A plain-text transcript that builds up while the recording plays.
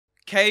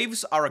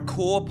Caves are a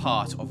core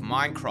part of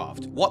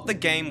Minecraft, what the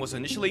game was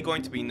initially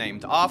going to be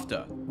named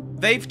after.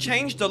 They've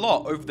changed a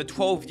lot over the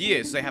 12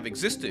 years they have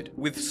existed,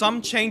 with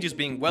some changes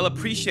being well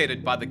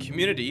appreciated by the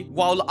community,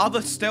 while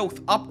other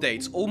stealth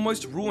updates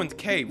almost ruined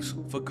caves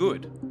for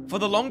good. For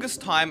the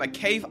longest time, a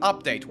cave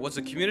update was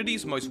the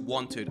community's most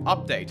wanted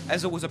update,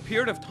 as it was a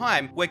period of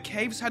time where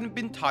caves hadn't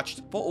been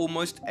touched for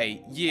almost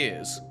 8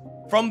 years.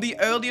 From the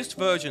earliest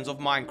versions of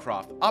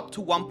Minecraft up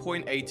to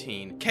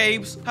 1.18,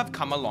 caves have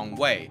come a long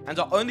way, and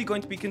are only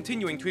going to be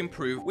continuing to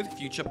improve with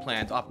future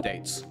planned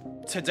updates.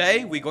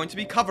 Today, we're going to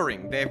be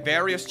covering their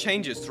various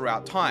changes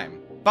throughout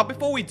time. But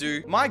before we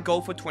do, my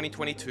goal for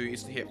 2022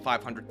 is to hit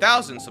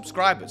 500,000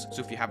 subscribers,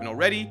 so if you haven't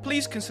already,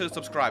 please consider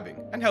subscribing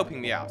and helping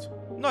me out.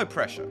 No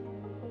pressure.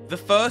 The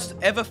first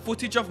ever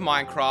footage of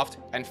Minecraft,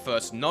 and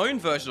first known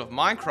version of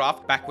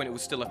Minecraft back when it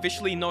was still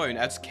officially known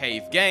as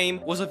Cave Game,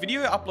 was a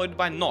video uploaded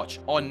by Notch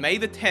on May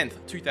the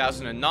 10th,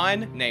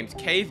 2009, named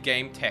Cave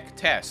Game Tech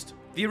Test.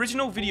 The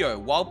original video,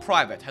 while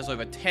private, has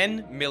over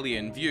 10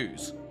 million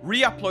views.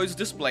 Re-uploads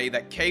display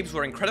that caves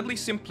were incredibly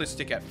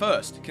simplistic at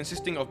first,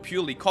 consisting of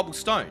purely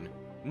cobblestone.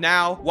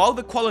 Now, while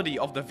the quality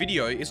of the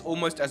video is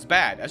almost as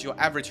bad as your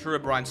average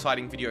Herobrine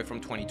sighting video from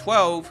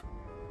 2012,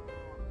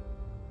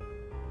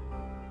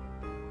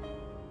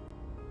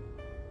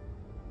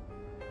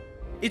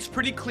 it's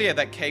pretty clear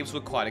that caves were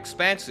quite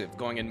expansive,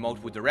 going in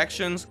multiple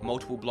directions,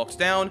 multiple blocks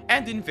down,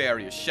 and in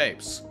various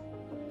shapes.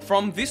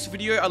 From this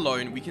video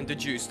alone, we can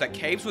deduce that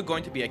caves were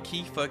going to be a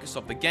key focus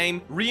of the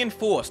game,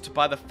 reinforced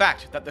by the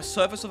fact that the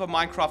surface of a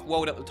Minecraft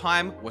world at the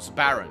time was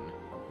barren.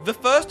 The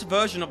first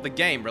version of the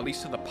game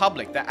released to the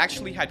public that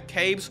actually had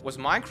caves was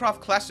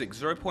Minecraft Classic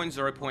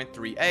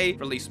 0.0.3a,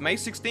 released May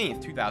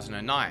 16th,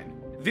 2009.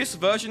 This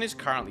version is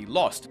currently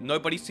lost.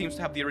 Nobody seems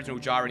to have the original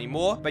jar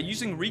anymore, but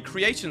using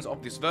recreations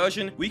of this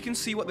version, we can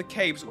see what the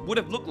caves would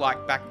have looked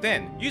like back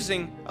then,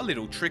 using a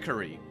little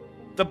trickery.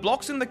 The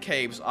blocks in the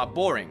caves are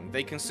boring.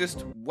 They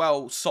consist,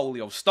 well, solely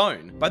of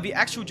stone, but the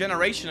actual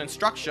generation and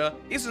structure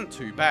isn't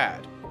too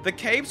bad. The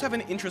caves have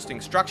an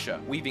interesting structure,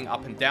 weaving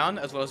up and down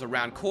as well as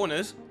around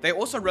corners. They're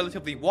also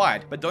relatively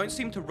wide, but don't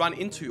seem to run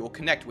into or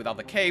connect with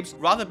other caves,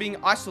 rather being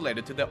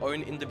isolated to their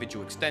own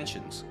individual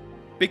extensions.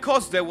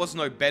 Because there was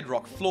no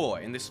bedrock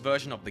floor in this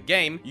version of the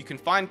game, you can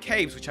find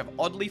caves which have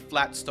oddly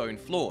flat stone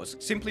floors,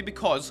 simply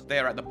because they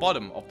are at the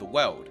bottom of the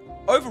world.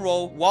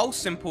 Overall, while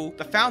simple,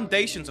 the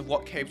foundations of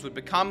what caves would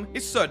become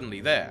is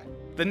certainly there.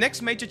 The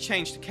next major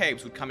change to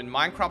caves would come in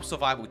Minecraft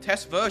survival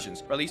test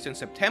versions released in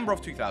September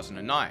of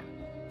 2009.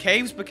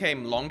 Caves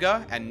became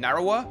longer and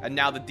narrower, and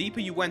now the deeper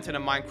you went in a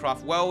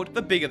Minecraft world,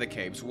 the bigger the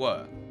caves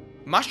were.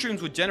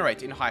 Mushrooms would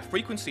generate in high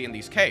frequency in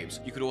these caves.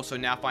 You could also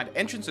now find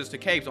entrances to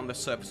caves on the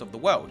surface of the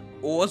world.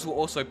 Ores were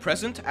also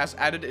present, as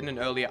added in an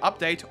earlier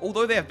update,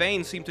 although their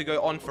veins seem to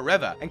go on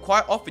forever, and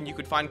quite often you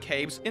could find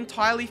caves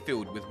entirely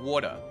filled with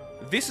water.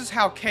 This is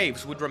how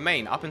caves would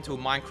remain up until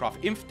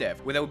Minecraft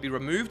Infdev, where they would be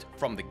removed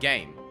from the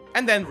game,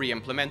 and then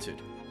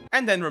re-implemented,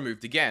 and then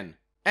removed again,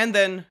 and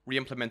then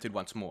re-implemented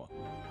once more.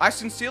 I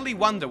sincerely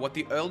wonder what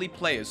the early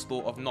players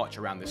thought of Notch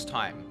around this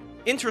time.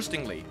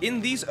 Interestingly, in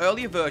these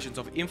earlier versions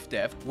of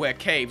Infdev, where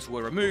caves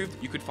were removed,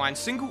 you could find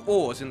single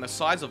ores in the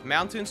sides of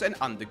mountains and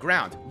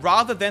underground,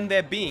 rather than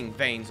there being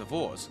veins of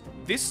ores.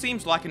 This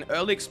seems like an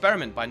early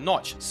experiment by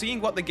Notch,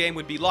 seeing what the game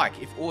would be like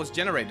if ores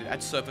generated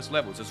at surface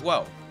levels as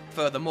well.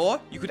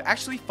 Furthermore, you could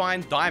actually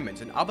find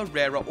diamonds and other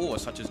rarer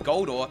ores such as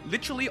gold ore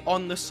literally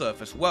on the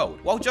surface world,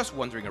 while just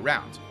wandering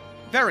around.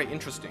 Very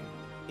interesting.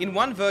 In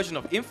one version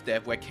of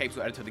Infdev, where caves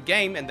were added to the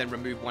game and then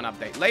removed one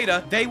update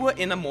later, they were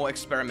in a more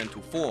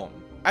experimental form.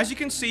 As you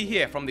can see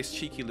here from this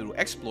cheeky little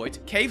exploit,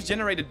 caves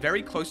generated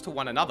very close to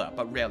one another,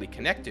 but rarely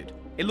connected.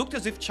 It looked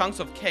as if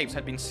chunks of caves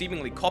had been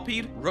seemingly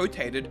copied,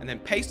 rotated, and then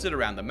pasted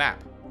around the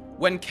map.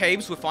 When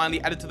caves were finally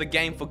added to the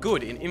game for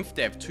good in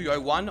Infdev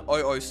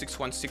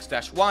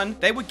 201.00616-1,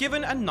 they were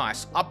given a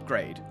nice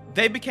upgrade.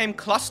 They became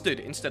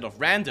clustered instead of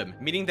random,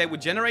 meaning they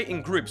would generate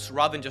in groups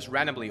rather than just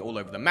randomly all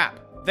over the map.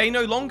 They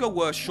no longer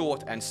were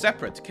short and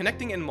separate,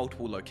 connecting in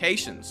multiple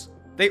locations.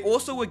 They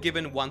also were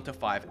given 1 to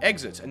 5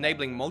 exits,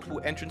 enabling multiple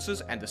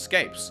entrances and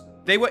escapes.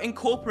 They were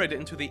incorporated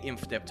into the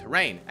Infdev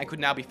terrain, and could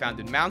now be found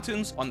in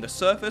mountains, on the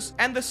surface,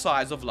 and the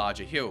sides of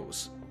larger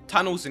hills.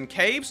 Tunnels and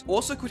caves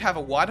also could have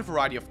a wider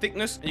variety of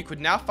thickness, and you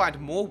could now find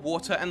more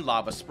water and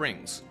lava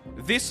springs.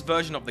 This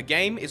version of the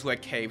game is where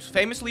caves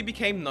famously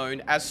became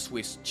known as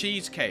Swiss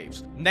cheese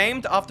caves,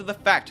 named after the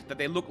fact that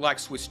they look like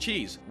Swiss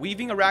cheese,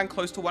 weaving around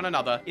close to one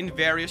another in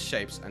various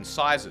shapes and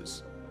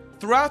sizes.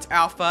 Throughout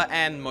Alpha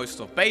and most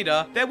of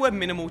Beta, there were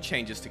minimal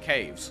changes to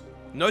caves.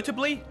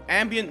 Notably,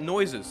 ambient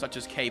noises such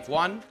as Cave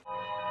 1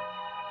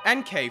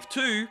 and Cave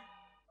 2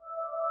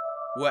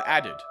 were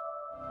added.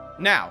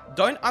 Now,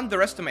 don't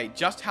underestimate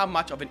just how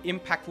much of an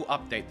impactful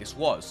update this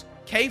was.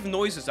 Cave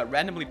noises that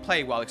randomly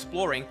play while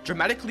exploring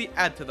dramatically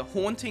add to the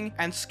haunting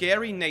and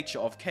scary nature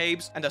of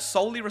caves, and are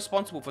solely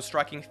responsible for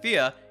striking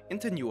fear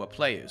into newer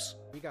players.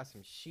 We got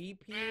some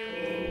sheep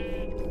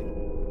here.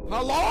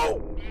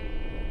 Hello?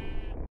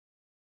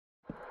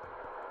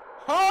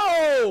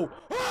 Oh!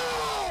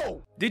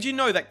 Oh! Did you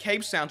know that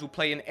cave sounds will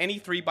play in any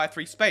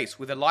 3x3 space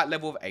with a light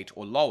level of 8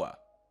 or lower?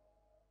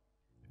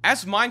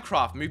 As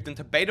Minecraft moved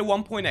into beta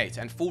 1.8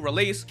 and full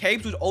release,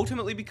 caves would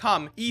ultimately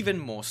become even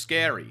more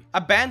scary.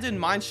 Abandoned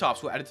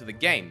mineshafts were added to the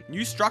game,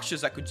 new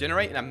structures that could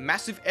generate in a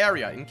massive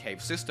area in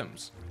cave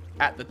systems.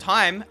 At the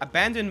time,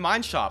 abandoned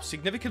mineshafts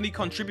significantly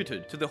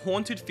contributed to the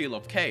haunted feel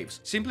of caves,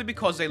 simply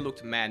because they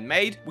looked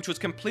man-made, which was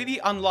completely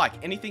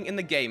unlike anything in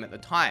the game at the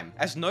time,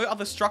 as no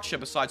other structure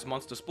besides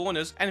monster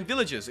spawners and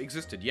villagers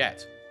existed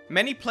yet.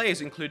 Many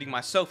players, including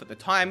myself at the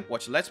time,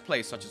 watched Let's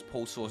Plays such as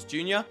Paul Source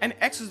Jr. and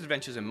X's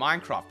Adventures in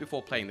Minecraft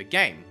before playing the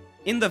game.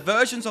 In the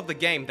versions of the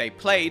game they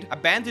played,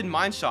 abandoned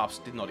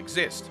mineshafts did not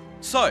exist.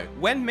 So,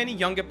 when many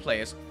younger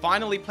players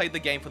finally played the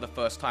game for the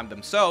first time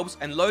themselves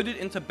and loaded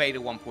into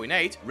beta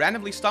 1.8,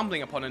 randomly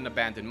stumbling upon an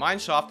abandoned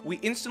mineshaft, we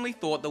instantly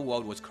thought the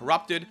world was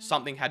corrupted,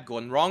 something had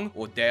gone wrong,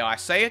 or dare I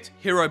say it,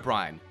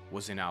 Herobrine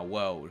was in our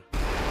world.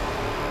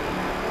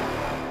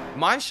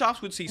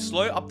 Mineshafts would see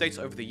slow updates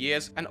over the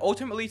years, and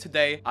ultimately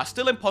today are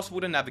still impossible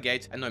to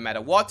navigate, and no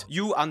matter what,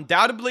 you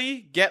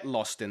undoubtedly get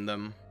lost in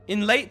them.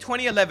 In late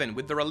 2011,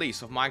 with the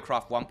release of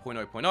Minecraft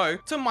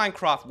 1.0.0 to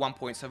Minecraft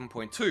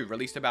 1.7.2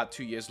 released about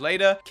 2 years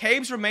later,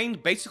 caves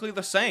remained basically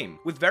the same,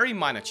 with very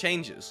minor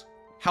changes.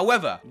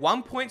 However,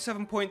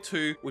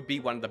 1.7.2 would be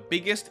one of the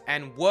biggest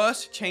and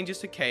worst changes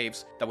to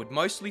caves that would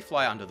mostly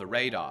fly under the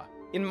radar.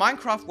 In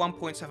Minecraft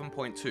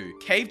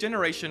 1.7.2, cave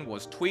generation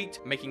was tweaked,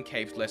 making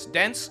caves less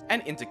dense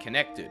and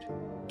interconnected.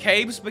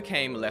 Caves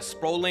became less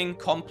sprawling,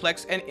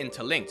 complex, and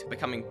interlinked,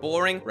 becoming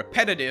boring,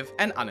 repetitive,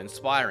 and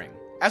uninspiring.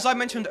 As I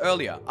mentioned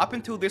earlier, up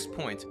until this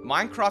point,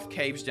 Minecraft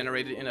caves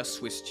generated in a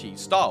Swiss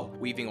cheese style,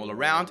 weaving all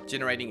around,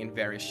 generating in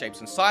various shapes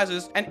and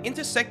sizes, and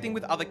intersecting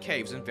with other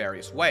caves in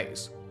various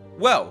ways.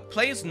 Well,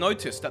 players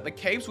noticed that the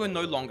caves were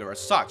no longer as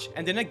such,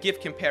 and in a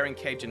GIF comparing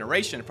cave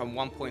generation from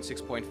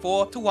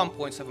 1.6.4 to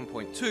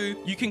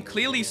 1.7.2, you can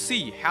clearly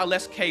see how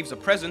less caves are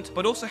present,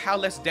 but also how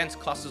less dense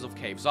clusters of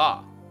caves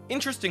are.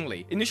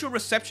 Interestingly, initial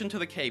reception to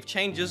the cave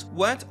changes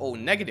weren't all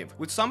negative,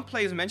 with some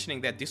players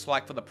mentioning their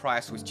dislike for the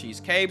prior Swiss cheese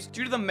caves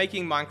due to them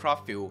making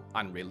Minecraft feel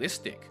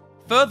unrealistic.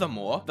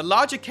 Furthermore, the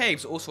larger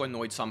caves also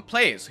annoyed some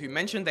players, who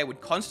mentioned they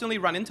would constantly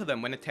run into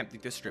them when attempting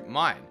to strip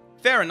mine.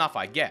 Fair enough,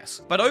 I guess.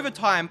 But over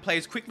time,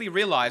 players quickly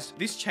realized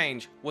this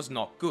change was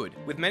not good,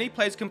 with many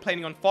players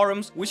complaining on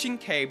forums wishing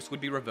caves would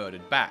be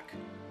reverted back.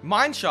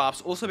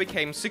 Mineshafts also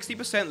became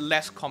 60%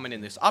 less common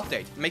in this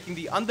update, making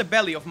the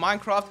underbelly of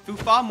Minecraft feel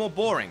far more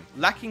boring,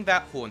 lacking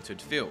that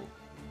haunted feel.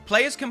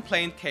 Players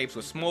complained caves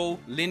were small,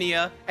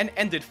 linear, and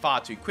ended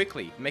far too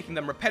quickly, making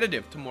them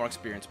repetitive to more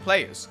experienced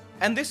players.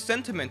 And this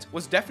sentiment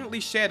was definitely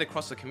shared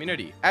across the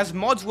community, as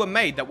mods were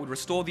made that would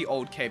restore the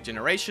old cave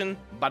generation,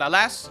 but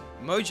alas,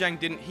 Mojang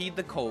didn't heed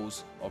the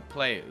calls of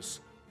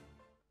players.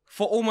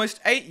 For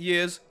almost 8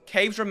 years,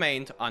 caves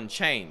remained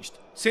unchanged.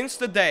 Since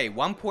the day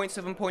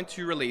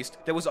 1.7.2 released,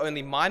 there was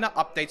only minor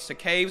updates to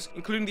caves,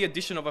 including the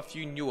addition of a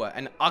few newer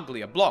and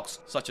uglier blocks,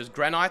 such as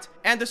granite,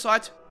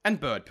 andesite, and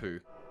bird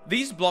poo.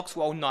 These blocks,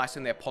 while nice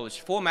in their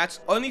polished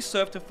formats, only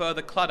served to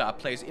further clutter a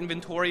player's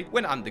inventory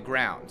when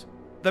underground.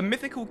 The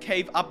mythical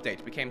cave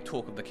update became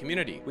talk of the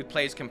community, with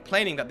players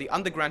complaining that the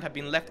underground had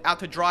been left out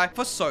to dry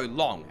for so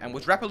long and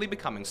was rapidly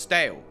becoming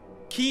stale.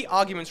 Key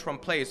arguments from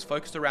players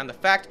focused around the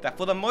fact that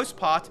for the most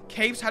part,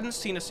 caves hadn't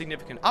seen a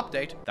significant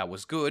update that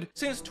was good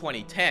since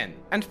 2010.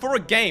 And for a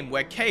game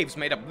where caves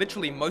made up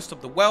literally most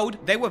of the world,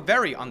 they were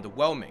very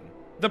underwhelming.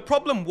 The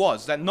problem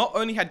was that not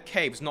only had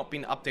caves not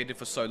been updated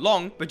for so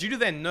long, but due to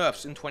their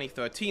nerfs in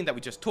 2013 that we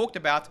just talked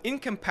about, in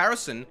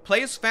comparison,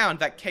 players found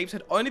that caves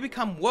had only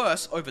become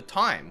worse over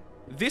time.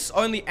 This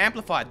only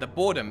amplified the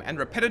boredom and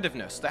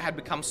repetitiveness that had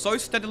become so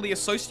steadily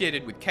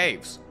associated with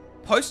caves.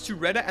 Posts to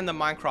Reddit and the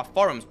Minecraft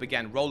forums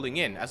began rolling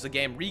in as the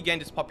game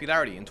regained its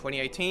popularity in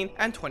 2018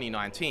 and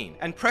 2019,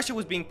 and pressure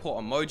was being put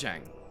on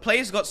Mojang.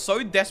 Players got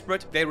so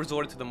desperate they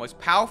resorted to the most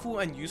powerful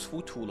and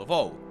useful tool of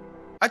all,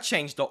 a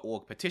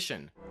change.org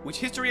petition, which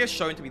history has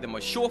shown to be the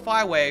most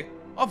surefire way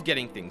of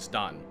getting things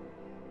done.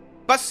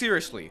 But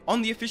seriously,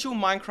 on the official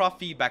Minecraft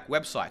feedback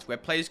website where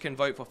players can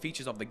vote for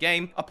features of the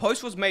game, a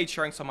post was made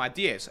sharing some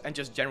ideas and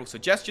just general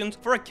suggestions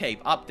for a cave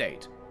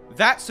update.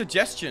 That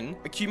suggestion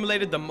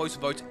accumulated the most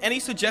votes any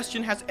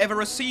suggestion has ever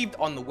received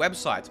on the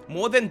website,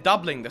 more than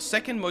doubling the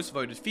second most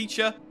voted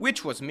feature,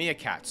 which was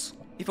meerkats.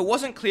 If it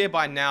wasn't clear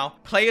by now,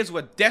 players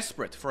were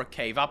desperate for a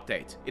cave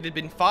update. It had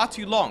been far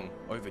too long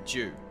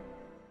overdue.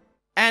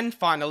 And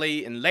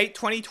finally, in late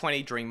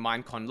 2020 during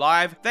Minecon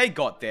Live, they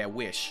got their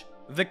wish.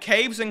 The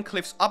Caves and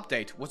Cliffs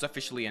update was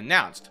officially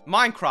announced,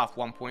 Minecraft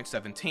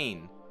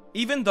 1.17.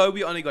 Even though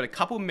we only got a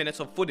couple minutes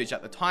of footage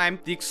at the time,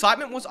 the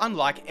excitement was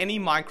unlike any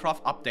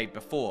Minecraft update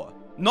before.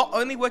 Not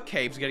only were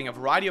caves getting a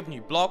variety of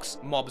new blocks,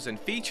 mobs and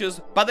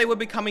features, but they were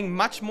becoming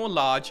much more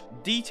large,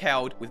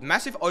 detailed, with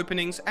massive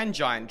openings and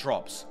giant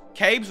drops.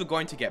 Caves were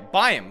going to get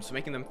biomes,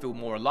 making them feel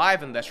more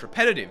alive and less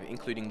repetitive,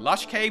 including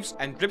lush caves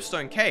and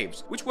dripstone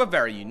caves, which were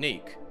very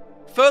unique.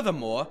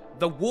 Furthermore,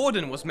 the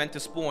Warden was meant to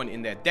spawn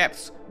in their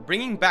depths,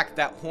 bringing back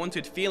that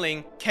haunted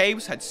feeling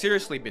caves had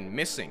seriously been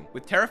missing,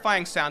 with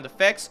terrifying sound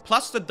effects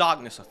plus the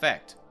darkness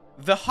effect.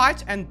 The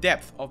height and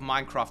depth of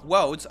Minecraft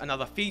worlds,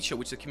 another feature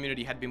which the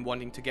community had been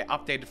wanting to get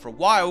updated for a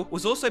while,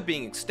 was also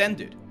being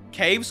extended.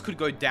 Caves could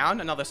go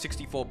down another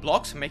 64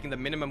 blocks, making the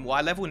minimum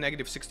Y level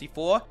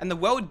 -64, and the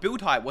world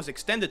build height was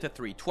extended to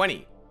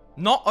 320.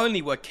 Not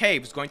only were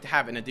caves going to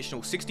have an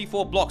additional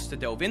 64 blocks to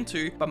delve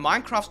into, but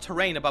Minecraft's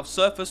terrain above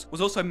surface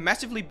was also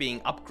massively being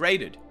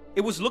upgraded.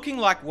 It was looking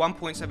like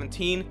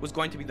 1.17 was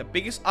going to be the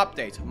biggest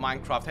update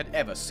Minecraft had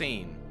ever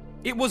seen.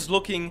 It was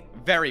looking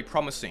very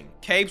promising.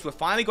 Caves were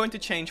finally going to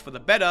change for the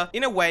better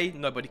in a way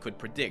nobody could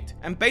predict,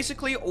 and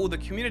basically all the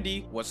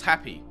community was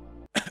happy.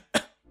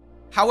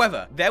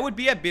 However, there would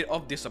be a bit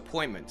of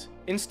disappointment.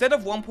 Instead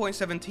of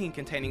 1.17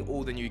 containing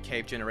all the new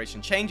cave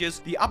generation changes,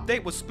 the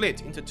update was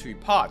split into 2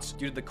 parts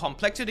due to the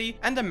complexity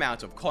and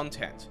amount of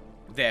content.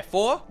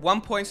 Therefore,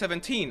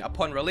 1.17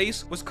 upon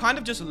release was kind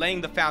of just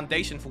laying the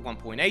foundation for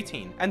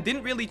 1.18 and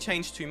didn't really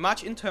change too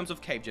much in terms of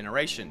cave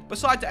generation,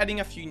 besides adding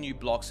a few new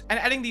blocks and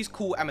adding these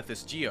cool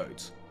amethyst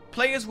geodes.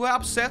 Players were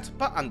upset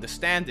but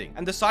understanding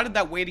and decided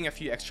that waiting a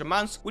few extra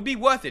months would be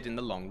worth it in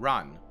the long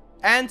run.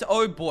 And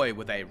oh boy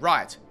were they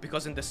right,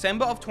 because in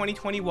December of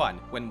 2021,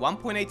 when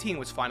 1.18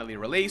 was finally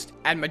released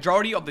and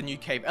majority of the new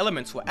cave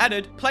elements were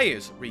added,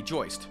 players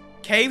rejoiced.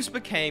 Caves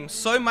became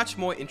so much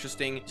more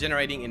interesting,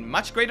 generating in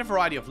much greater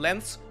variety of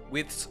lengths,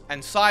 widths,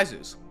 and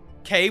sizes.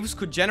 Caves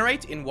could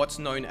generate in what's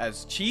known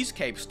as cheese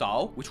cave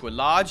style, which were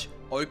large,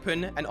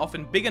 open, and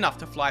often big enough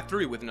to fly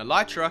through with an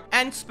elytra,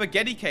 and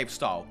spaghetti cave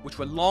style, which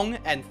were long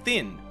and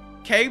thin.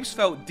 Caves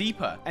felt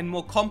deeper and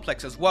more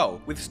complex as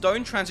well, with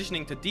stone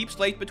transitioning to deep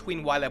slate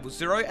between Y level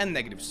 0 and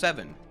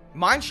 -7.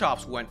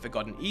 Mineshafts weren't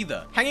forgotten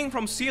either, hanging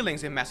from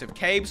ceilings in massive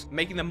caves,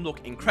 making them look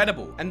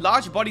incredible, and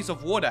large bodies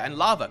of water and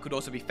lava could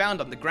also be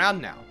found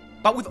underground now.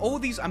 But with all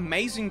these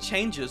amazing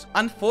changes,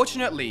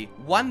 unfortunately,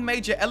 one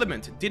major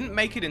element didn't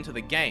make it into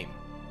the game: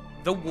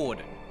 the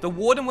Warden. The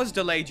Warden was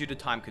delayed due to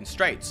time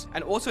constraints,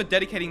 and also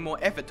dedicating more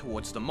effort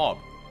towards the mob.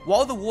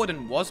 While the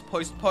Warden was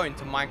postponed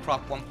to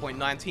Minecraft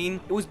 1.19,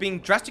 it was being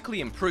drastically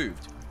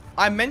improved.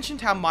 I mentioned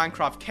how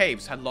Minecraft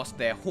caves had lost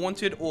their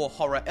haunted or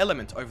horror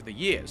element over the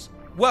years.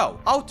 Well,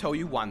 I'll tell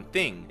you one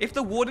thing. If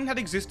the Warden had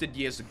existed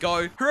years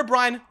ago,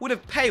 Herobrine would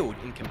have paled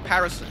in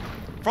comparison.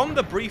 From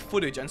the brief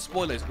footage and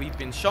spoilers we've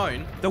been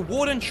shown, the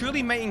Warden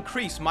truly may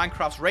increase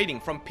Minecraft's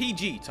rating from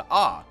PG to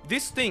R.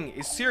 This thing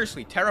is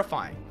seriously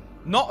terrifying.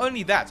 Not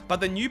only that, but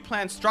the new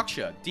planned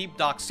structure, Deep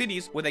Dark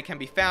Cities, where they can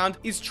be found,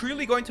 is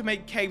truly going to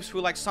make caves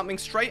feel like something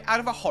straight out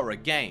of a horror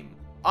game.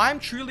 I'm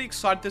truly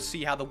excited to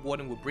see how the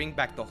Warden will bring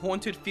back the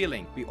haunted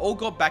feeling we all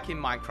got back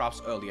in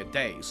Minecraft's earlier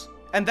days.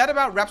 And that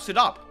about wraps it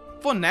up.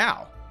 For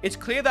now. It's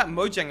clear that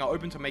Mojang are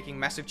open to making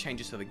massive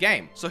changes to the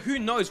game, so who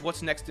knows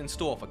what's next in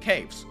store for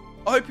caves.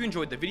 I hope you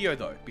enjoyed the video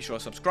though. Be sure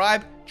to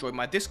subscribe, join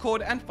my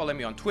Discord, and follow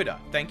me on Twitter.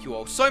 Thank you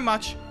all so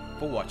much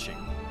for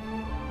watching.